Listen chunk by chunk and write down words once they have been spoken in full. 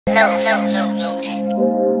I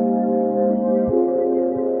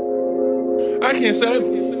can't save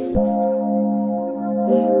it.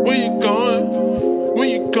 Where you going? Where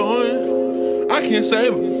you going? I can't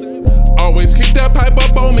save it. Always keep that pipe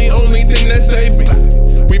up on me, only thing that saved me.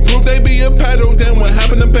 We proved they be a pedal, then what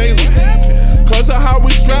happened to Bailey? Cause of how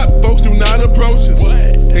we strap, folks do not approach us.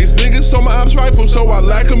 These niggas saw my ops rifle, so I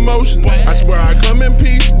lack emotion. I swear I come in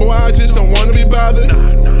peace, boy, I just don't wanna be bothered.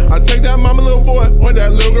 I take that mama little boy, or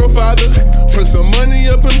that little girl father. Put some money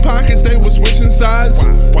up in pockets, they was switching sides.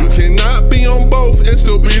 You cannot be on both and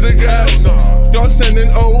still be the guys. Y'all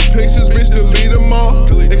sending old pictures, bitch, delete them all.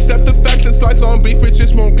 Accept the fact that lifelong beef, it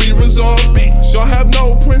just won't be resolved. Y'all have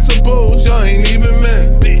no principles, y'all ain't even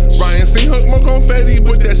men. Ryan sing hook more confetti,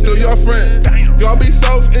 but that's still your friend. Y'all be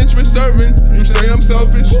self-interest serving, you say I'm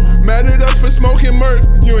selfish. Mad at us for smoking murk,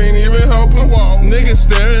 you ain't even helping. Niggas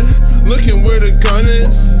staring, looking where the gun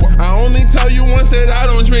is. I only tell you once that I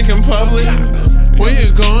don't drink in public. Where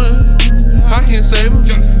you going? I can't save them.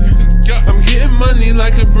 I'm getting money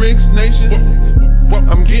like a BRICS nation.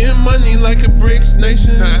 I'm getting money like a BRICS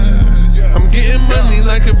nation. I'm getting money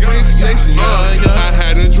like a BRICS nation. I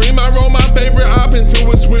had a dream, I rolled my favorite op into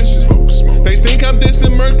a switch. They think I'm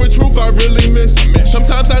dissing Merc, but truth I really miss.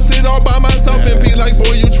 Sometimes I sit all by myself and be like,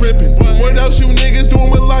 boy, you tripping. What else you niggas doing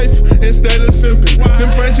with life instead of simping?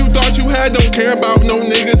 Them friends you thought you had don't care about no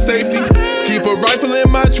nigga safety. Keep a rifle in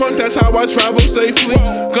my trunk, that's how I travel safely.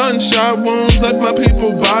 Gunshot wounds left my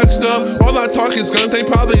people boxed up. All I talk is guns, they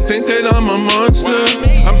probably think that I'm a monster.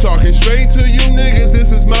 I'm talking straight to you niggas, this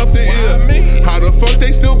is mouth to ear. How the fuck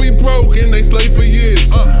they still be broke and they slave for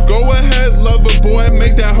years? Go ahead, love a boy,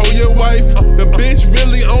 make that hoe your wife. The bitch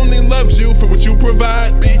really only loves you for what you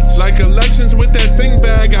provide. Like elections with that sing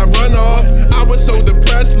bag, I run off. I was so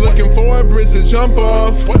depressed, looking for a bridge to jump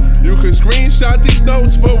off. You could screenshot these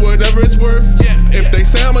notes for whatever it's worth. If they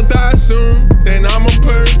say I'ma die soon, then I'ma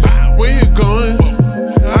purge. Where you going?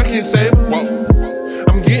 I can't save it.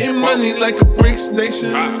 I'm getting money like a BRICS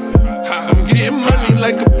nation. I'm getting money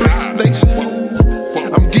like a BRICS nation.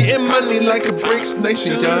 I'm getting money like a BRICS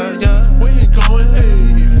nation. Yeah. Where you going?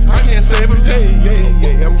 Hey, I can't save it.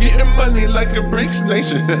 Hey, I'm getting money like a BRICS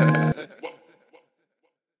nation.